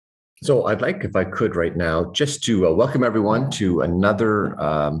So I'd like, if I could right now, just to welcome everyone to another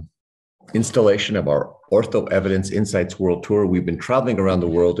installation of our Ortho Evidence Insights World Tour. We've been traveling around the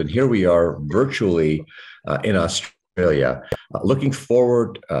world, and here we are virtually in Australia. Looking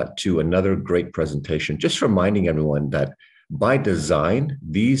forward to another great presentation. Just reminding everyone that by design,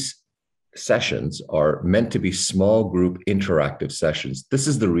 these sessions are meant to be small group interactive sessions. This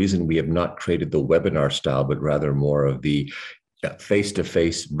is the reason we have not created the webinar style, but rather more of the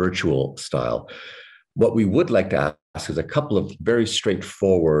face-to-face virtual style. What we would like to ask is a couple of very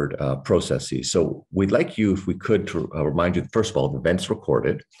straightforward processes. So we'd like you, if we could, to remind you, first of all, the event's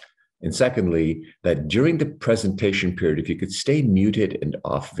recorded. And secondly, that during the presentation period, if you could stay muted and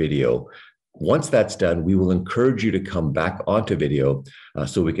off video. Once that's done, we will encourage you to come back onto video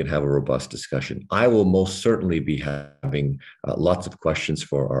so we can have a robust discussion. I will most certainly be having lots of questions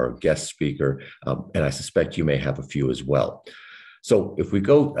for our guest speaker, and I suspect you may have a few as well. So if we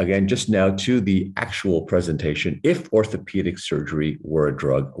go again just now to the actual presentation, if orthopedic surgery were a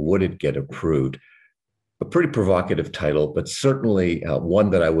drug, would it get approved? A pretty provocative title, but certainly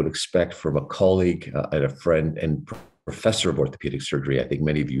one that I would expect from a colleague and a friend and professor of orthopedic surgery. I think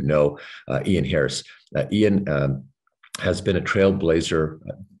many of you know Ian Harris. Ian has been a trailblazer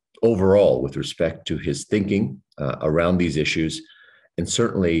overall with respect to his thinking around these issues. And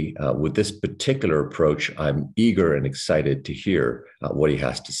certainly with this particular approach, I'm eager and excited to hear what he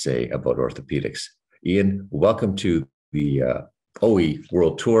has to say about orthopedics. Ian, welcome to the OE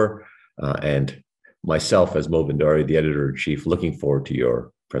World Tour, and myself as Mo Bhandari, the editor-in-chief, looking forward to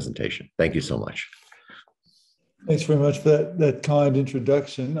your presentation. Thank you so much. Thanks very much for that kind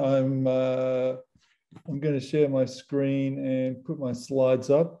introduction. I'm going to share my screen and put my slides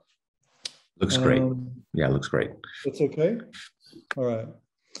up. Looks great. Yeah, looks great. That's okay. All right.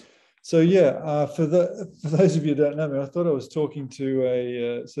 So yeah, for those of you who don't know me, I thought I was talking to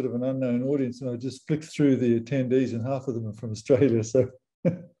a sort of an unknown audience, and I just flicked through the attendees, and half of them are from Australia. So,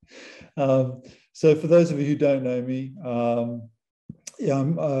 so for those of you who don't know me, yeah,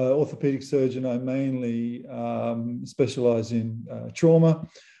 I'm an orthopedic surgeon. I mainly specialize in trauma,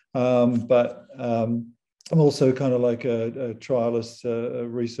 but I'm also kind of like a trialist, a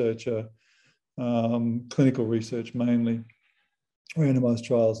researcher, clinical research mainly, randomized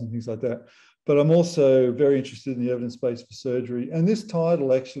trials and things like that. But I'm also very interested in the evidence base for surgery. And this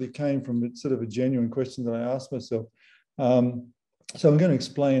title actually came from sort of a genuine question that I asked myself. So I'm going to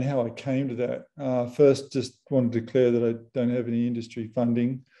explain how I came to that. First, just want to declare that I don't have any industry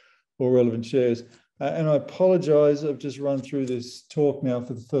funding or relevant shares. And I apologize, I've just run through this talk now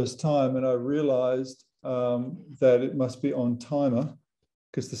for the first time, and I realized that it must be on timer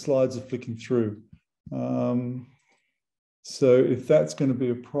because the slides are flicking through. So if that's going to be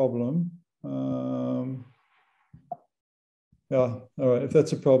a problem, yeah, all right, if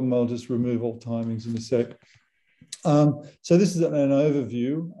that's a problem, I'll just remove all timings in a sec. So this is an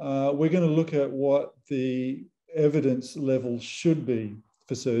overview. We're going to look at what the evidence level should be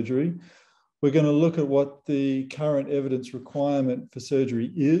for surgery. We're going to look at what the current evidence requirement for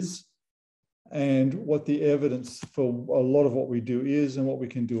surgery is, and what the evidence for a lot of what we do is, and what we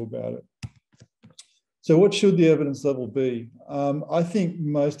can do about it. So what should the evidence level be? I think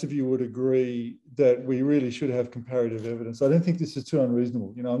most of you would agree that we really should have comparative evidence. I don't think this is too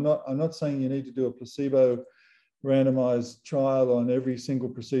unreasonable. You know, I'm not saying you need to do a placebo randomized trial on every single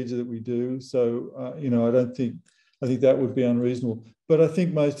procedure that we do. So, you know, I think that would be unreasonable. But I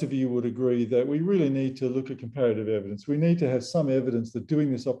think most of you would agree that we really need to look at comparative evidence. We need to have some evidence that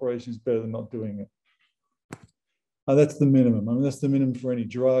doing this operation is better than not doing it. That's the minimum. I mean, that's the minimum for any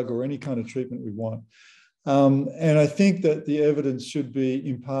drug or any kind of treatment we want. And I think that the evidence should be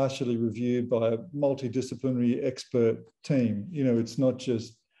impartially reviewed by a multidisciplinary expert team. You know, it's not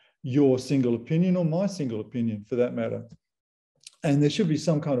just your single opinion or my single opinion for that matter. And there should be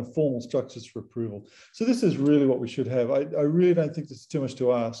some kind of formal structures for approval. So this is really what we should have. I really don't think this is too much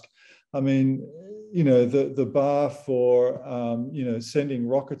to ask. I mean, you know, the bar for, you know, sending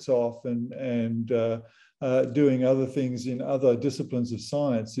rockets off and doing other things in other disciplines of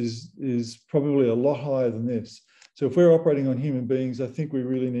science is probably a lot higher than this. So if we're operating on human beings, I think we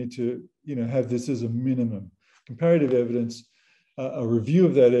really need to, you know, have this as a minimum. Comparative evidence, a review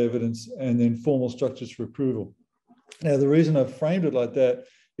of that evidence, and then formal structures for approval. Now, the reason I've framed it like that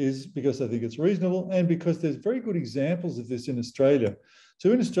is because I think it's reasonable, and because there's very good examples of this in Australia.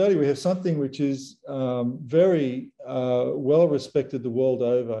 So in Australia, we have something which is very well respected the world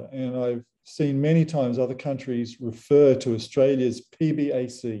over, and I've seen many times other countries refer to Australia's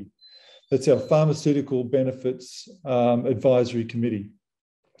PBAC. That's our Pharmaceutical Benefits Advisory Committee.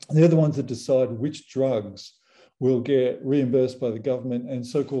 And they're the ones that decide which drugs will get reimbursed by the government and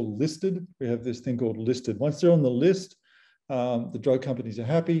so-called listed. We have this thing called listed. Once they're on the list, the drug companies are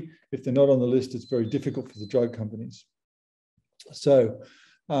happy. If they're not on the list, it's very difficult for the drug companies. So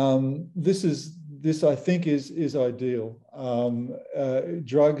this I think is ideal.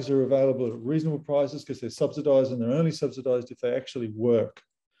 Drugs are available at reasonable prices because they're subsidized, and they're only subsidized if they actually work.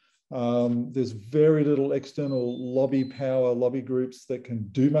 There's very little external lobby power, lobby groups that can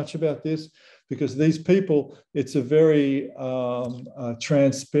do much about this, because these people, it's a very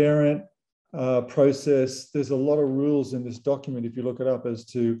transparent process. There's a lot of rules in this document, if you look it up, as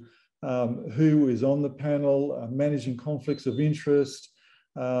to who is on the panel, managing conflicts of interest.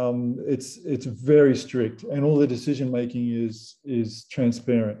 It's very strict, and all the decision making is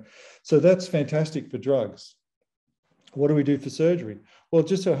transparent. So that's fantastic for drugs. What do we do for surgery? Well, it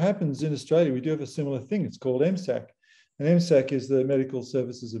just so happens in Australia, we do have a similar thing. It's called MSAC. And MSAC is the Medical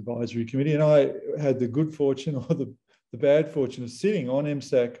Services Advisory Committee. And I had the good fortune, or the bad fortune, of sitting on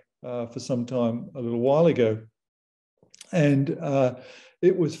MSAC for some time a little while ago. And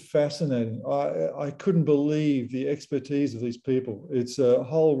it was fascinating. I couldn't believe the expertise of these people. It's a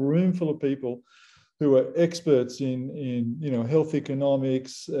whole room full of people who are experts in health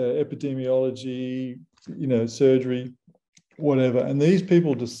economics, epidemiology, surgery, whatever. And these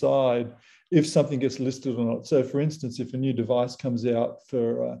people decide if something gets listed or not. So, for instance, if a new device comes out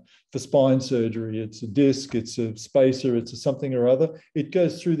for spine surgery, it's a disc, it's a spacer, it's a something or other, it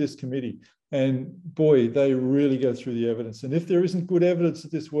goes through this committee. And boy, they really go through the evidence. And if there isn't good evidence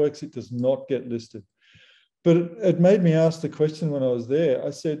that this works, it does not get listed. But it made me ask the question when I was there. I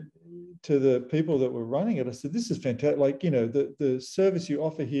said to the people that were running it, I said, this is fantastic. Like, the service you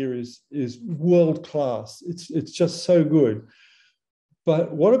offer here is world class. It's just so good.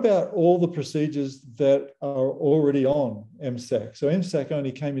 But what about all the procedures that are already on MSAC? So MSAC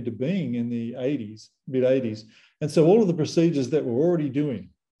only came into being in the 80s, mid-80s. And so all of the procedures that we're already doing,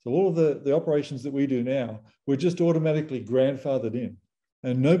 so all of the operations that we do now, we're just automatically grandfathered in.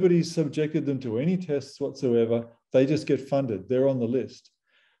 And nobody's subjected them to any tests whatsoever. They just get funded. They're on the list.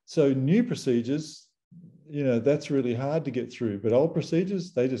 So new procedures, that's really hard to get through. But old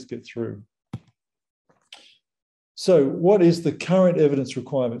procedures, they just get through. So what is the current evidence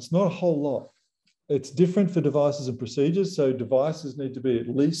requirements? Not a whole lot. It's different for devices and procedures. So devices need to be at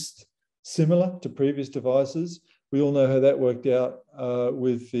least similar to previous devices. We all know how that worked out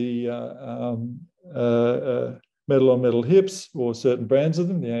with the metal-on-metal hips, or certain brands of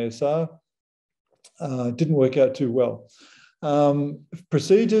them, the ASR. Didn't work out too well.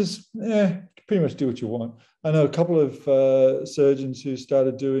 Procedures, pretty much do what you want. I know a couple of surgeons who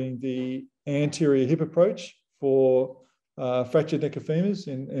started doing the anterior hip approach for fractured neck of femurs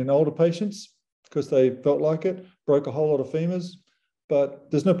in older patients because they felt like it, broke a whole lot of femurs, but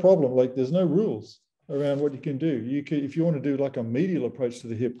there's no problem. Like, there's no rules around what you can do. If you want to do like a medial approach to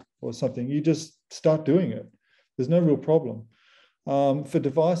the hip or something, you just start doing it. There's no real problem. For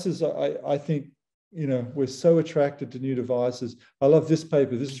devices, I think, we're so attracted to new devices. I love this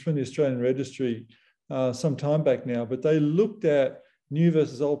paper. This is from the Australian Registry some time back now, but they looked at new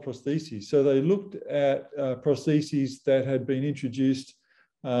versus old prostheses. So they looked at prostheses that had been introduced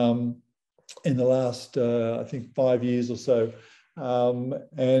in the last, I think, 5 years or so.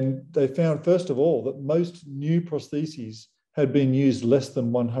 And they found, first of all, that most new prostheses had been used less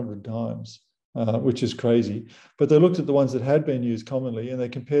than 100 times, which is crazy. But they looked at the ones that had been used commonly and they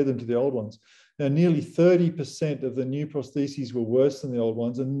compared them to the old ones. Now, nearly 30% of the new prostheses were worse than the old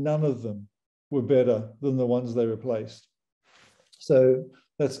ones, and none of them were better than the ones they replaced. So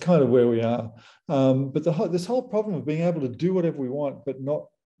that's kind of where we are. But this whole problem of being able to do whatever we want, but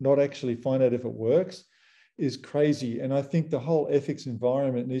not actually find out if it works, is crazy. And I think the whole ethics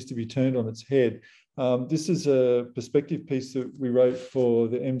environment needs to be turned on its head. This is a perspective piece that we wrote for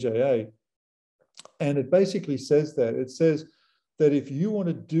the MJA. And it basically says that. It says that if you want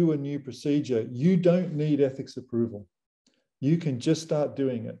to do a new procedure, you don't need ethics approval. You can just start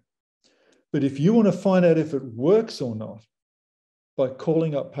doing it. But if you want to find out if it works or not, by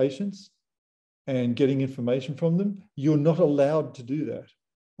calling up patients and getting information from them, you're not allowed to do that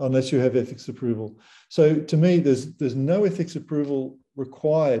unless you have ethics approval. So to me, there's no ethics approval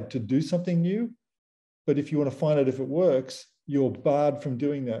required to do something new. But if you want to find out if it works, you're barred from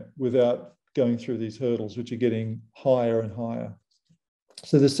doing that without going through these hurdles, which are getting higher and higher.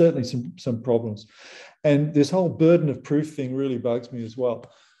 So there's certainly some problems. And this whole burden of proof thing really bugs me as well.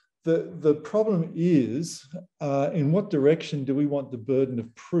 The problem is, in what direction do we want the burden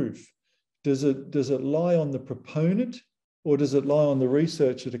of proof? Does it lie on the proponent, or does it lie on the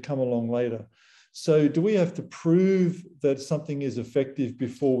researcher to come along later? So do we have to prove that something is effective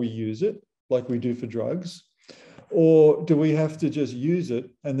before we use it, like we do for drugs? Or do we have to just use it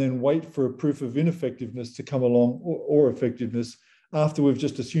and then wait for a proof of ineffectiveness to come along, or effectiveness, after we've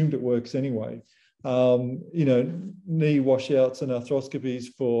just assumed it works anyway? Knee washouts and arthroscopies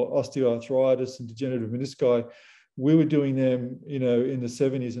for osteoarthritis and degenerative menisci, we were doing them, in the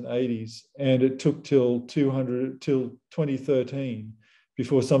 70s and 80s, and it took till 2013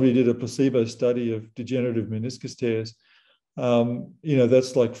 before somebody did a placebo study of degenerative meniscus tears.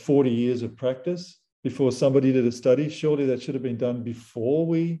 That's like 40 years of practice before somebody did a study. Surely that should have been done before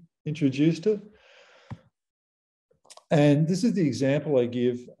we introduced it. And this is the example I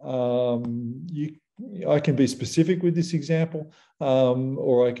give. I can be specific with this example,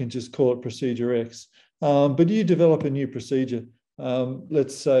 or I can just call it procedure X. But you develop a new procedure.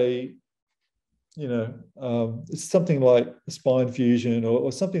 Let's say, it's something like a spine fusion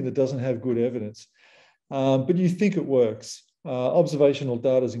or something that doesn't have good evidence, but you think it works. Observational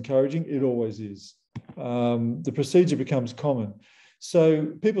data is encouraging. It always is. The procedure becomes common. So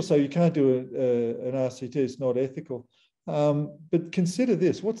people say you can't do an RCT, it's not ethical. But consider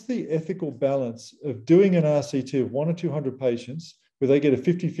this: what's the ethical balance of doing an RCT of 100 or 200 patients where they get a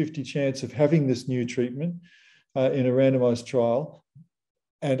 50-50 chance of having this new treatment in a randomized trial,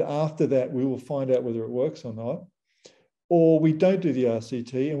 and after that we will find out whether it works or not, or we don't do the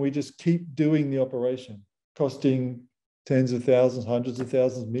RCT and we just keep doing the operation, costing tens of thousands, hundreds of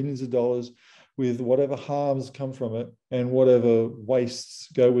thousands, millions of dollars, with whatever harms come from it and whatever wastes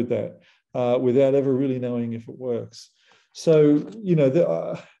go with that, without ever really knowing if it works. So,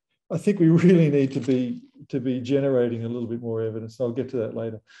 I think we really need to be generating a little bit more evidence. I'll get to that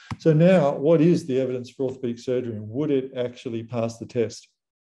later. So now, what is the evidence for orthopedic surgery, and would it actually pass the test?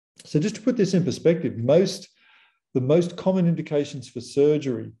 So just to put this in perspective, the most common indications for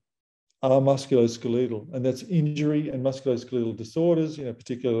surgery are musculoskeletal, and that's injury and musculoskeletal disorders,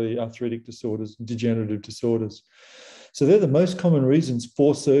 particularly arthritic disorders and degenerative disorders. So they're the most common reasons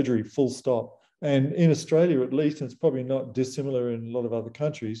for surgery, full stop. And in Australia, at least, and it's probably not dissimilar in a lot of other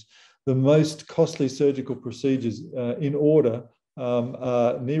countries, the most costly surgical procedures in order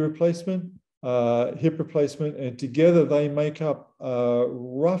are knee replacement, hip replacement, and together they make up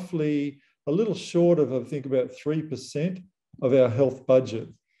roughly a little short of, I think, about 3% of our health budget.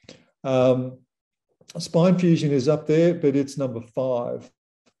 Spine fusion is up there, but it's number 5,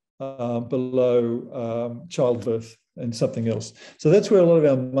 below childbirth and something else. So that's where a lot of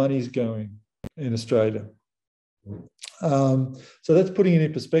our money's going in Australia. So that's putting it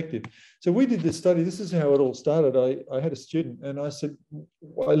in perspective. So we did this study. This is how it all started. I had a student and I said,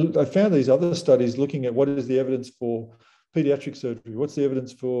 I found these other studies looking at what is the evidence for pediatric surgery, what's the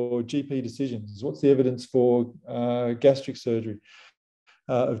evidence for GP decisions, what's the evidence for gastric surgery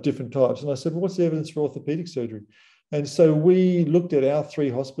of different types. And I said, well, what's the evidence for orthopedic surgery? And so we looked at our 3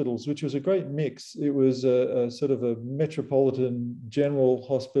 hospitals, which was a great mix. It was a sort of a metropolitan general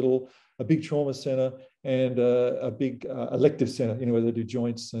hospital, a big trauma center, and a big elective center, where they do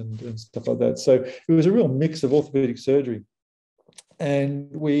joints and stuff like that. So it was a real mix of orthopedic surgery.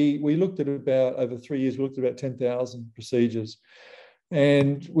 And we looked at about, over 3 years, we looked at about 10,000 procedures.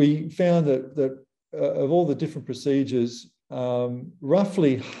 And we found that of all the different procedures,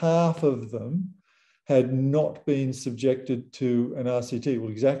 roughly half of them had not been subjected to an RCT, well,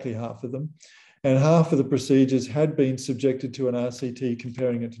 exactly half of them. And half of the procedures had been subjected to an RCT,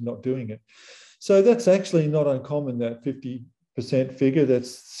 comparing it to not doing it. So that's actually not uncommon, that 50% figure. That's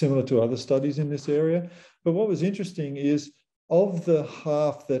similar to other studies in this area. But what was interesting is, of the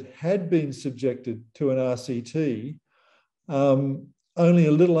half that had been subjected to an RCT, only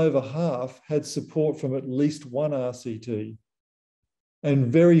a little over half had support from at least one RCT,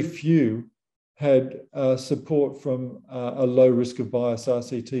 and very few had support from a low risk of bias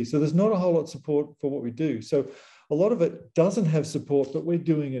RCT. So there's not a whole lot of support for what we do. So a lot of it doesn't have support, but we're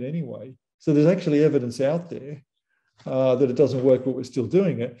doing it anyway. So there's actually evidence out there that it doesn't work, but we're still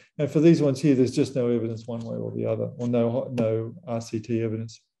doing it. And for these ones here, there's just no evidence one way or the other, or no RCT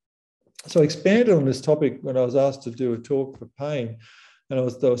evidence. So I expanded on this topic when I was asked to do a talk for pain, and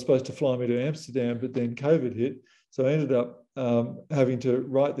they were supposed to fly me to Amsterdam, but then COVID hit. So I ended up having to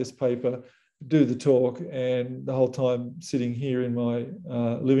write this paper, do the talk, and the whole time sitting here in my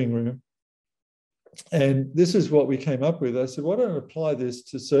living room. And this is what we came up with. I said, why don't I apply this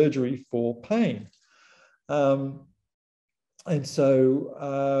to surgery for pain? And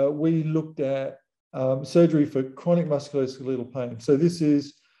so we looked at surgery for chronic musculoskeletal pain. So this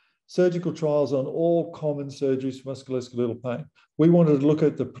is surgical trials on all common surgeries for musculoskeletal pain. We wanted to look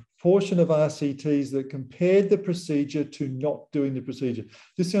at the proportion of RCTs that compared the procedure to not doing the procedure.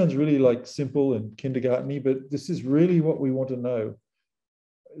 This sounds really like simple and kindergarten-y, but this is really what we want to know.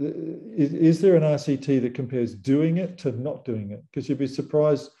 is there an RCT that compares doing it to not doing it? Because you'd be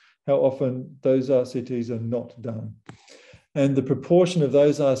surprised how often those RCTs are not done. And the proportion of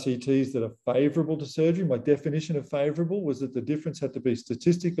those RCTs that are favourable to surgery, my definition of favourable was that the difference had to be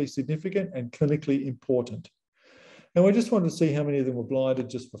statistically significant and clinically important. And we just wanted to see how many of them were blinded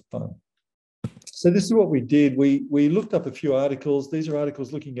just for fun. So this is what we did. We looked up a few articles. These are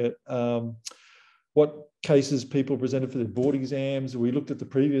articles looking at what cases people presented for their board exams. We looked at the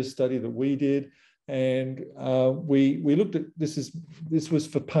previous study that we did, and we looked at, this was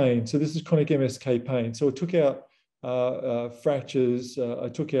for pain. So this is chronic MSK pain. So I took out fractures, I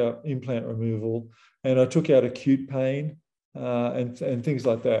took out implant removal, and I took out acute pain and things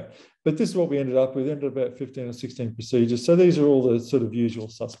like that. But this is what we ended up with. We ended up about 15 or 16 procedures. So these are all the sort of usual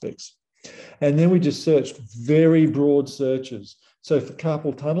suspects. And then we just searched very broad searches. So for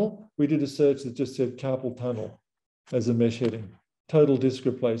carpal tunnel, we did a search that just said carpal tunnel as a mesh heading, total disc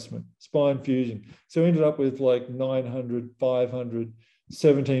replacement, spine fusion. So we ended up with like 900, 500,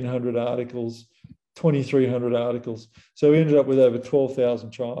 1,700 articles, 2,300 articles. So we ended up with over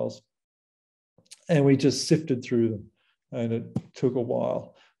 12,000 trials. And we just sifted through them, and it took a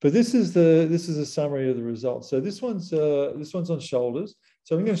while. But this is a summary of the results. So this one's on shoulders.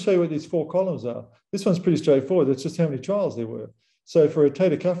 So I'm going to show you what these 4 columns are. This one's pretty straightforward. That's just how many trials there were. So for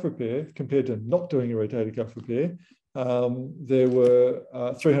rotator cuff repair, compared to not doing a rotator cuff repair, there were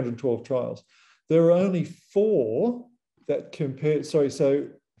 312 trials. There were only 4 that compared. Sorry, so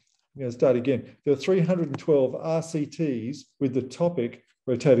I'm going to start again. There were 312 RCTs with the topic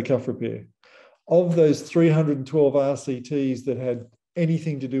rotator cuff repair. Of those 312 RCTs that had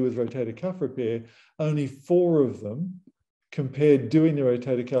anything to do with rotator cuff repair, only 4 of them compared doing the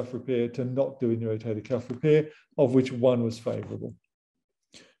rotator cuff repair to not doing the rotator cuff repair, of which 1 was favourable.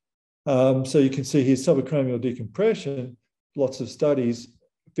 So you can see here subacromial decompression, lots of studies,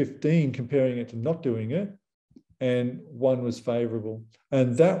 15 comparing it to not doing it, and 1 was favourable.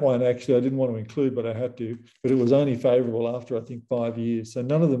 And that one, actually, I didn't want to include, but I had to, but it was only favourable after, I think, 5 years. So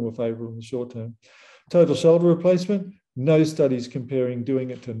none of them were favourable in the short term. Total shoulder replacement, no studies comparing doing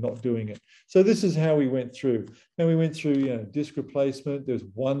it to not doing it. So this is how we went through. And we went through, disc replacement. There's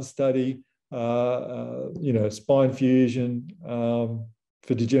 1 study, spine fusion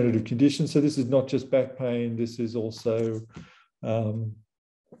for degenerative conditions. So this is not just back pain. This is also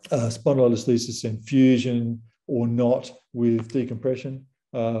spondylolisthesis and fusion or not with decompression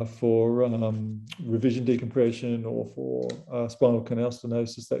for revision decompression or for spinal canal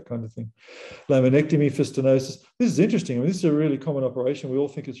stenosis, that kind of thing. Laminectomy for stenosis. This is interesting. I mean, this is a really common operation. We all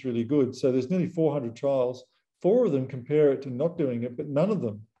think it's really good. So there's nearly 400 trials. 4 of them compare it to not doing it, but none of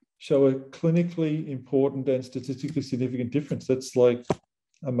them show a clinically important and statistically significant difference. That's like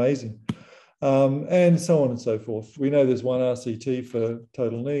amazing. And so on and so forth. We know there's 1 RCT for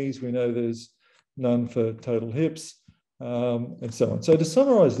total knees. We know there's none for total hips. And so on. So to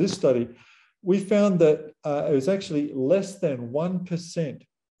summarize this study, we found that it was actually less than 1%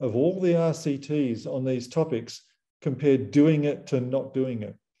 of all the RCTs on these topics compared doing it to not doing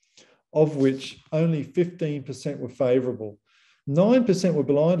it, of which only 15% were favourable. 9% were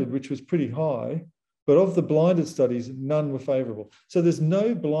blinded, which was pretty high, but of the blinded studies, none were favourable. So there's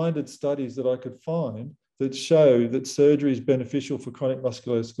no blinded studies that I could find that show that surgery is beneficial for chronic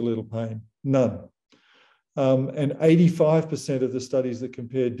musculoskeletal pain. None. And 85% of the studies that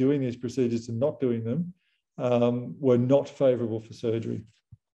compared doing these procedures to not doing them were not favourable for surgery.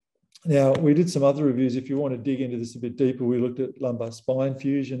 Now, we did some other reviews. If you want to dig into this a bit deeper, we looked at lumbar spine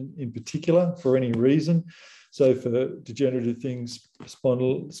fusion in particular for any reason. So for degenerative things,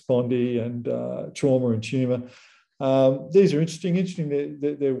 spondy and trauma and tumour. These are interesting.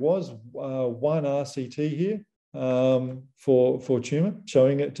 There was 1 RCT here for tumour,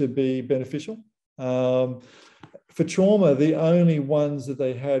 showing it to be beneficial. For trauma, the only ones that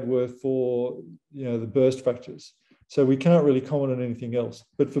they had were for the burst fractures. So we can't really comment on anything else.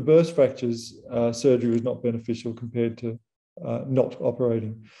 But for burst fractures, surgery was not beneficial compared to not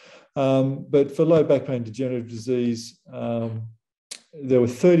operating. But for low back pain degenerative disease, there were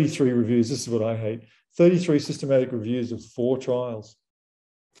 33 reviews. This is what I hate. 33 systematic reviews of 4 trials.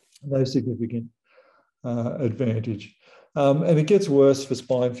 No significant advantage. And it gets worse for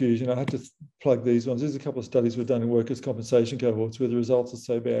spine fusion. I had to plug these ones. There's a couple of studies we've done in workers' compensation cohorts where the results are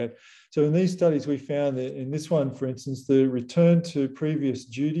so bad. So in these studies, we found that in this one, for instance, the return to previous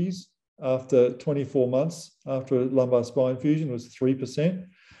duties after 24 months after lumbar spine fusion was 3%.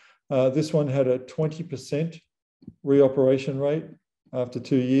 This one had a 20% reoperation rate after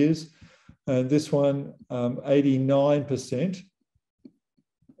 2 years. And this one, 89%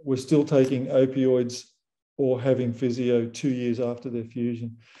 were still taking opioids or having physio 2 years after their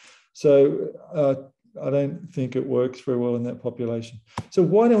fusion. So I don't think it works very well in that population. So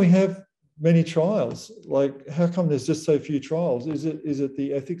why don't we have many trials? Like, how come there's just so few trials? Is it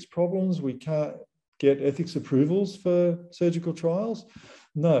the ethics problems? We can't get ethics approvals for surgical trials?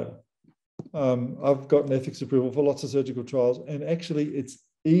 No. I've gotten ethics approval for lots of surgical trials, and actually it's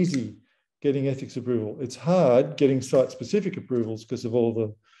easy getting ethics approval. It's hard getting site-specific approvals because of all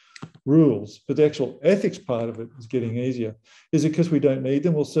the rules, but the actual ethics part of it is getting easier. Is it because we don't need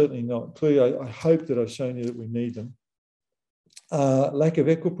them? Well, certainly not. Clearly, I hope that I've shown you that we need them. Lack of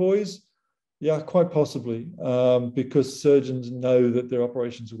equipoise? Yeah, quite possibly, because surgeons know that their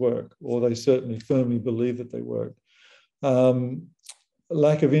operations work, or they certainly firmly believe that they work.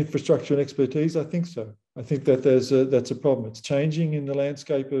 Lack of infrastructure and expertise? I think so. I think that that's a problem. It's changing in the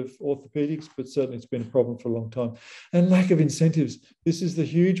landscape of orthopedics, but certainly it's been a problem for a long time. And lack of incentives. This is the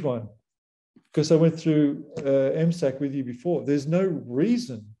huge one, because I went through MSAC with you before. There's no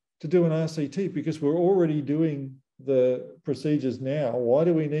reason to do an RCT because we're already doing the procedures now. Why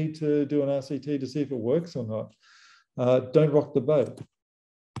do we need to do an RCT to see if it works or not? Don't rock the boat.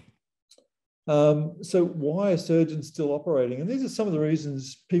 So why are surgeons still operating? And these are some of the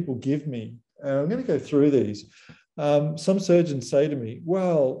reasons people give me. I'm going to go through these. Some surgeons say to me,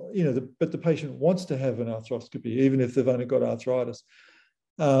 well, but the patient wants to have an arthroscopy, even if they've only got arthritis.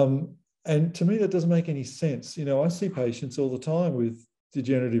 And to me, that doesn't make any sense. I see patients all the time with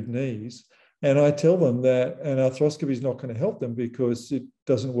degenerative knees, and I tell them that an arthroscopy is not going to help them because it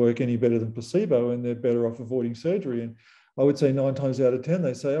doesn't work any better than placebo, and they're better off avoiding surgery. And I would say 9 times out of 10,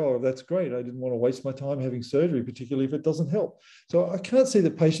 they say, oh, that's great. I didn't want to waste my time having surgery, particularly if it doesn't help. So I can't see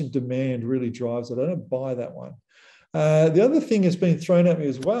that patient demand really drives it. I don't buy that one. The other thing that's been thrown at me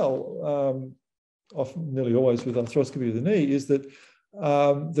as well, often, nearly always with arthroscopy of the knee, is that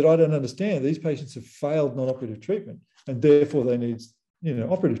that I don't understand. These patients have failed non-operative treatment, and therefore they need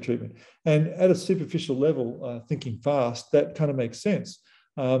operative treatment. And at a superficial level, thinking fast, that kind of makes sense.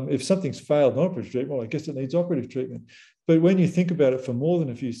 If something's failed non-operative treatment, well, I guess it needs operative treatment. But when you think about it for more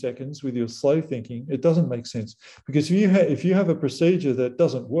than a few seconds with your slow thinking, it doesn't make sense. Because if you have a procedure that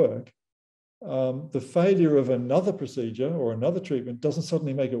doesn't work, the failure of another procedure or another treatment doesn't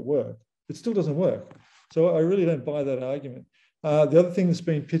suddenly make it work. It still doesn't work. So I really don't buy that argument. The other thing that's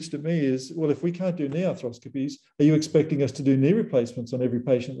been pitched at me is, well, if we can't do knee arthroscopies, are you expecting us to do knee replacements on every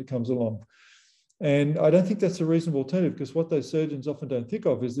patient that comes along? And I don't think that's a reasonable alternative, because what those surgeons often don't think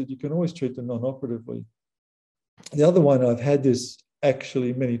of is that you can always treat them non-operatively. The other one, I've had this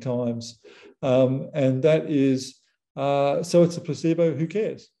actually many times, and that is, so it's a placebo, who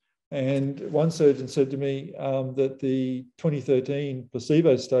cares? And one surgeon said to me that the 2013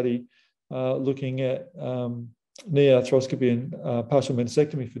 placebo study looking at knee arthroscopy and partial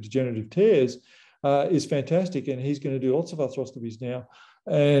meniscectomy for degenerative tears is fantastic, and he's going to do lots of arthroscopies now.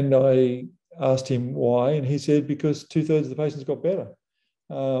 And I asked him why, and he said because 2/3 of the patients got better.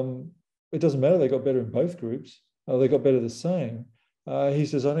 It doesn't matter, they got better in both groups. They got better the same. He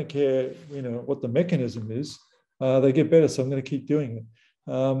says, I don't care, what the mechanism is. They get better, so I'm going to keep doing it.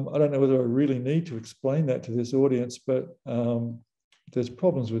 I don't know whether I really need to explain that to this audience, but there's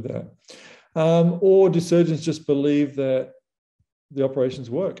problems with that. Or do surgeons just believe that the operations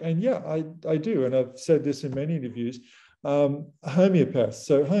work? And yeah, I do. And I've said this in many interviews. Homeopaths.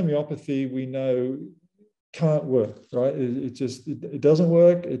 So homeopathy, we know, can't work, right? It doesn't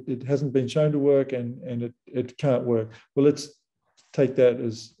work. It hasn't been shown to work, and it can't work. Well, let's take that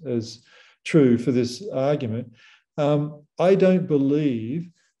as true for this argument. I don't believe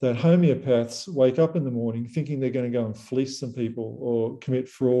that homeopaths wake up in the morning thinking they're going to go and fleece some people or commit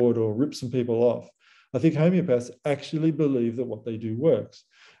fraud or rip some people off. I think homeopaths actually believe that what they do works.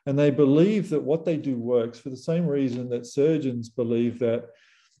 And they believe that what they do works for the same reason that surgeons believe that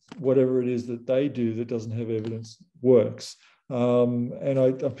whatever it is that they do that doesn't have evidence works. And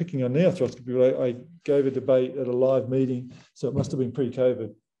I'm picking on knee arthroscopy, but I gave a debate at a live meeting, so it must have been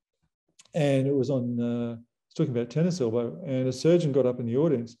pre-COVID. And it was on, talking about tennis elbow, and a surgeon got up in the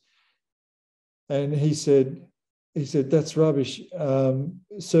audience and he said, that's rubbish.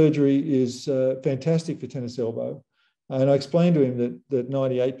 Surgery is fantastic for tennis elbow. And I explained to him that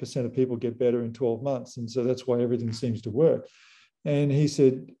 98% of people get better in 12 months. And so that's why everything seems to work. And he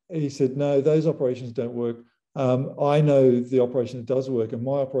said, no, those operations don't work. I know the operation that does work, and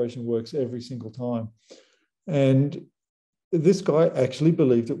my operation works every single time. And this guy actually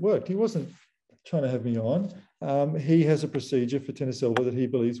believed it worked. He wasn't trying to have me on. He has a procedure for tennis elbow that he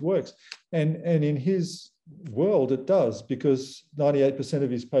believes works. And in his world, it does, because 98%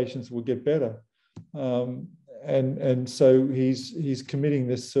 of his patients will get better. And so he's committing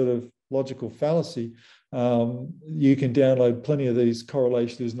this sort of logical fallacy You can download plenty of these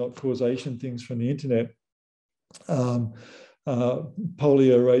correlation is not causation things from the internet.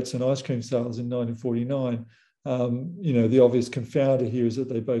 Polio rates and ice cream sales in 1949. The obvious confounder here is that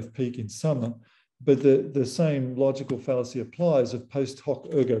they both peak in summer, but the same logical fallacy applies of post hoc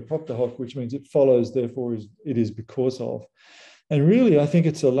ergo propter hoc, which means it follows, therefore it is because of. And really, I think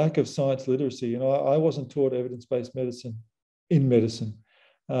it's a lack of science literacy. I wasn't taught evidence-based medicine in medicine.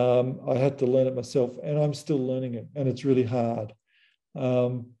 I had to learn it myself, and I'm still learning it, and it's really hard.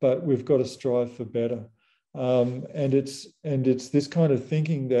 But we've got to strive for better. And it's this kind of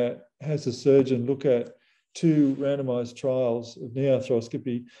thinking that has a surgeon look at 2 randomized trials of knee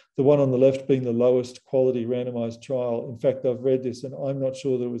arthroscopy, the one on the left being the lowest quality randomized trial. In fact, I've read this and I'm not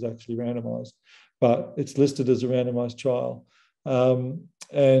sure that it was actually randomized, but it's listed as a randomized trial. And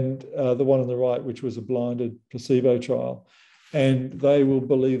the one on the right, which was a blinded placebo trial. And they will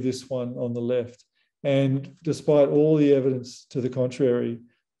believe this one on the left. And despite all the evidence to the contrary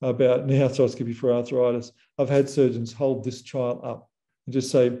about knee arthroscopy for arthritis, I've had surgeons hold this trial up and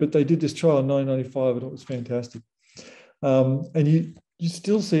just say, but they did this trial in 1995 and it was fantastic. And you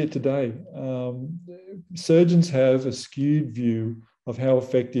still see it today. Surgeons have a skewed view of how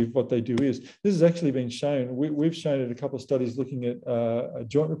effective what they do is. This has actually been shown. We've shown it in a couple of studies looking at a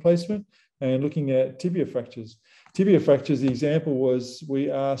joint replacement and looking at tibia fractures. Tibia fractures, the example was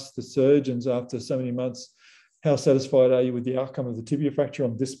we asked the surgeons after so many months, how satisfied are you with the outcome of the tibia fracture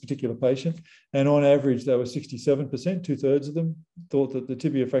on this particular patient? And on average, they were 67%, 2/3 of them thought that the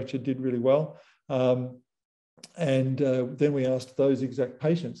tibia fracture did really well. Then we asked those exact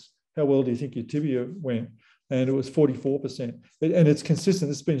patients, how well do you think your tibia went? And it was 44%. And it's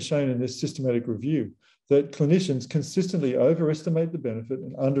consistent, it's been shown in this systematic review, that clinicians consistently overestimate the benefit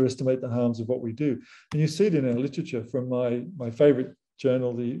and underestimate the harms of what we do. And you see it in our literature from my favorite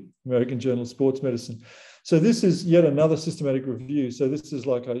journal, the American Journal of Sports Medicine. So this is yet another systematic review. So this is,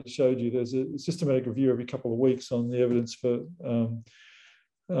 like I showed you, there's a systematic review every couple of weeks on the evidence for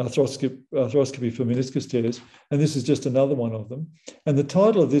arthroscopy for meniscus tears. And this is just another one of them. And the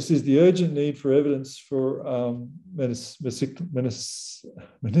title of this is The Urgent Need for Evidence for Meniscal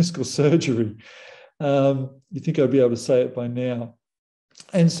Surgery. You think I'd be able to say it by now.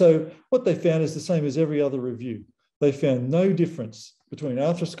 And so what they found is the same as every other review. They found no difference between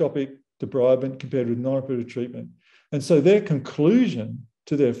arthroscopic debridement compared with non-operative treatment. And so their conclusion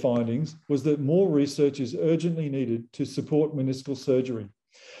to their findings was that more research is urgently needed to support meniscal surgery.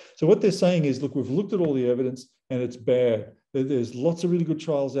 So what they're saying is, look, we've looked at all the evidence and it's bad. There's lots of really good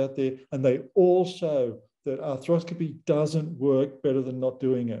trials out there and they all show that arthroscopy doesn't work better than not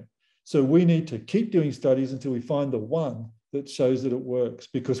doing it. So we need to keep doing studies until we find the one that shows that it works,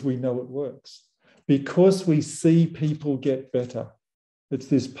 because we know it works, because we see people get better. It's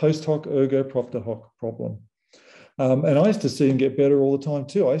this post hoc ergo propter hoc problem. And I used to see them get better all the time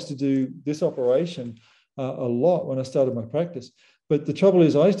too. I used to do this operation a lot when I started my practice. But the trouble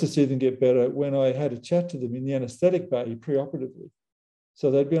is I used to see them get better when I had a chat to them in the anaesthetic bay preoperatively.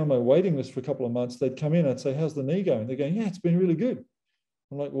 So they'd be on my waiting list for a couple of months. They'd come in and I'd say, how's the knee going? They're going, yeah, it's been really good.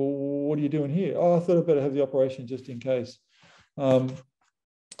 I'm like, well, what are you doing here? Oh, I thought I'd better have the operation just in case.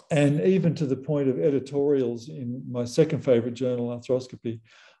 And even to the point of editorials in my second favorite journal, Arthroscopy,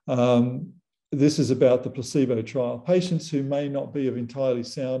 this is about the placebo trial. Patients who may not be of entirely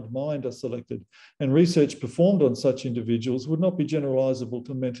sound mind are selected, and research performed on such individuals would not be generalizable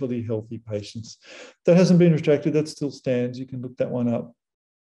to mentally healthy patients. That hasn't been retracted, that still stands. You can look that one up.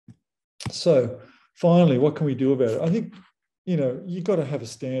 So finally, what can we do about it? I think, you've got to have a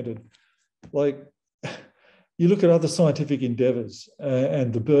standard. Like, you look at other scientific endeavors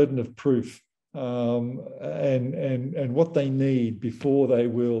and the burden of proof and what they need before they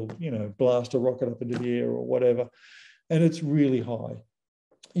will, blast a rocket up into the air or whatever. And it's really high.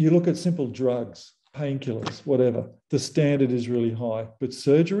 You look at simple drugs, painkillers, whatever, the standard is really high. But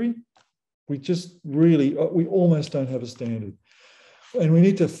surgery, we almost don't have a standard. And we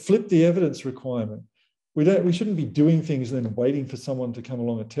need to flip the evidence requirement. We shouldn't be doing things and then waiting for someone to come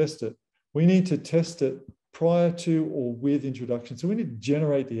along and test it. We need to test it prior to or with introduction. So we need to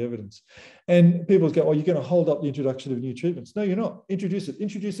generate the evidence. And people go, oh, you're going to hold up the introduction of new treatments. No, you're not. Introduce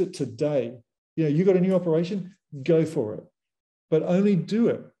it today. You got a new operation, go for it. But only do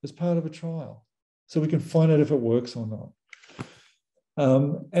it as part of a trial so we can find out if it works or not.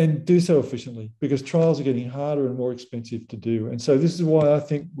 And do so efficiently, because trials are getting harder and more expensive to do. And so this is why I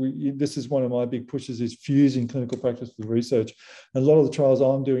think this is one of my big pushes, is fusing clinical practice with research. And a lot of the trials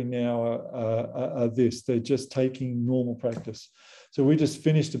I'm doing now are this. They're just taking normal practice. So we just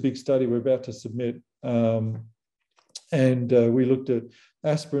finished a big study we're about to submit. And we looked at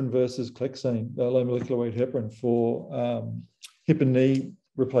aspirin versus Clexane, low molecular weight heparin, for hip and knee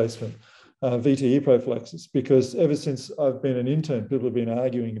replacement, VTE prophylaxis, because ever since I've been an intern, people have been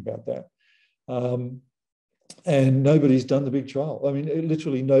arguing about that. And nobody's done the big trial. I mean,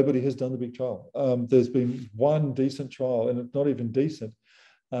 literally nobody has done the big trial. There's been one decent trial, and it's not even decent,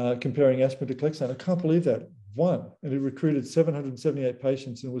 comparing aspirin to Clexane. I can't believe that. One. And it recruited 778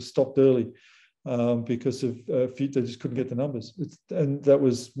 patients and was stopped early because of they just couldn't get the numbers. And that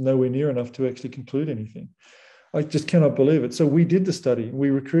was nowhere near enough to actually conclude anything. I just cannot believe it. So we did the study. We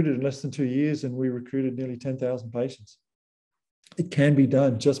recruited in less than 2 years, and we recruited nearly 10,000 patients. It can be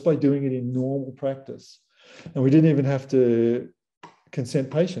done just by doing it in normal practice. And we didn't even have to consent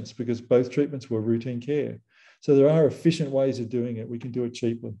patients because both treatments were routine care. So there are efficient ways of doing it. We can do it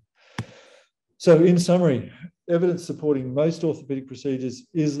cheaply. So in summary, evidence supporting most orthopedic procedures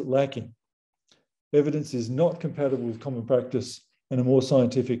is lacking. Evidence is not compatible with common practice, and a more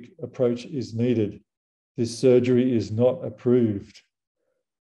scientific approach is needed. This surgery is not approved.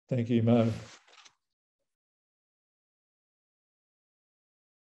 Thank you, Mo.